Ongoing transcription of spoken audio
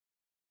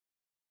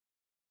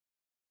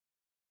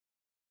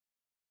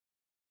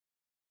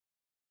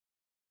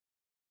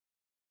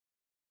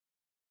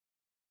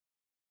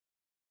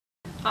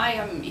Hi,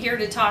 I'm here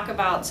to talk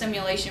about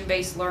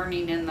simulation-based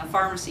learning in the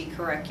pharmacy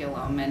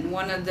curriculum. And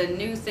one of the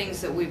new things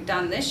that we've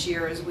done this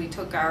year is we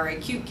took our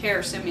acute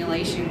care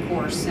simulation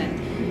course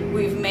and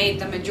we've made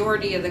the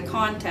majority of the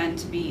content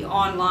to be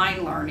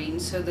online learning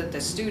so that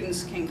the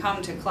students can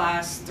come to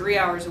class 3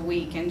 hours a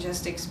week and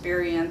just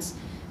experience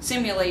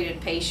simulated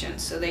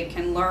patients, so they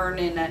can learn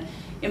in an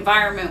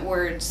environment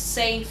where it's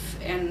safe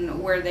and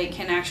where they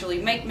can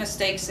actually make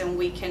mistakes and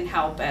we can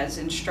help as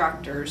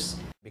instructors.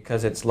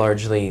 Because it's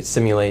largely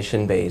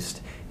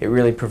simulation-based, it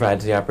really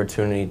provides the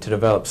opportunity to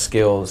develop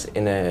skills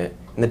in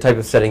the type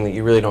of setting that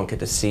you really don't get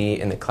to see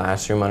in the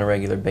classroom on a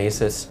regular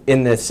basis.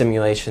 In the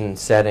simulation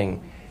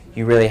setting,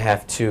 you really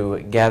have to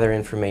gather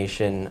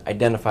information,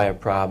 identify a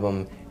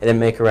problem, and then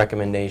make a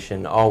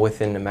recommendation, all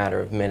within a matter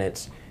of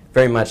minutes,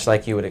 very much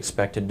like you would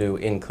expect to do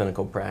in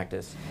clinical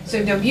practice.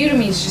 So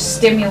dobutamine is just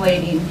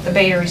stimulating the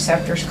beta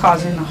receptors,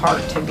 causing the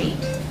heart to beat.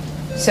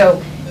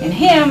 So in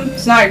him,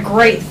 it's not a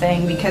great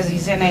thing because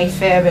he's in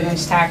AFib and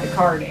it's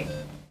tachycardic.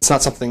 It's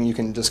not something you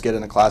can just get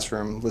in a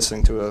classroom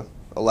listening to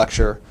a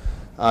lecture.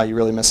 You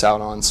really miss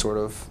out on sort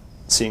of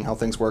seeing how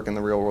things work in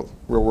the real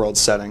world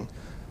setting.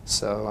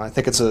 So I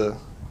think it's a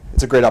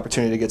great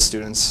opportunity to get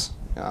students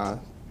the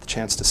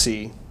chance to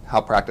see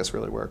how practice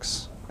really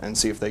works and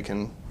see if they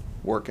can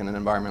work in an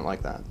environment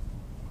like that.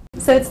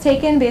 So it's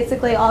taken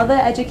basically all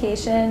the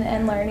education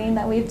and learning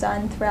that we've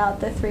done throughout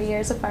the 3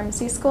 years of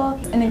pharmacy school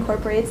and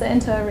incorporates it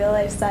into a real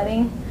life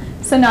setting.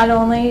 So not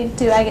only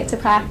do I get to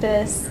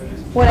practice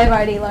what I've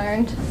already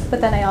learned,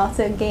 but then I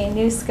also gain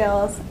new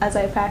skills as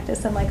I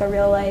practice in like a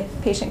real life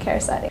patient care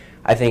setting.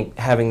 I think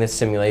having this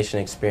simulation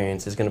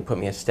experience is going to put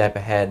me a step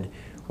ahead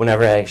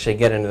whenever I actually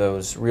get into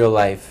those real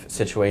life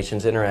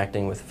situations,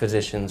 interacting with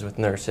physicians, with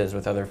nurses,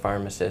 with other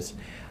pharmacists.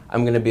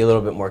 I'm going to be a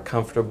little bit more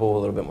comfortable, a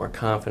little bit more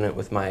confident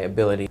with my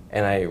ability,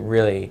 and I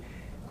really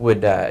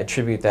would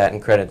attribute that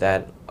and credit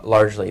that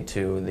largely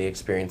to the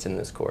experience in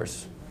this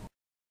course.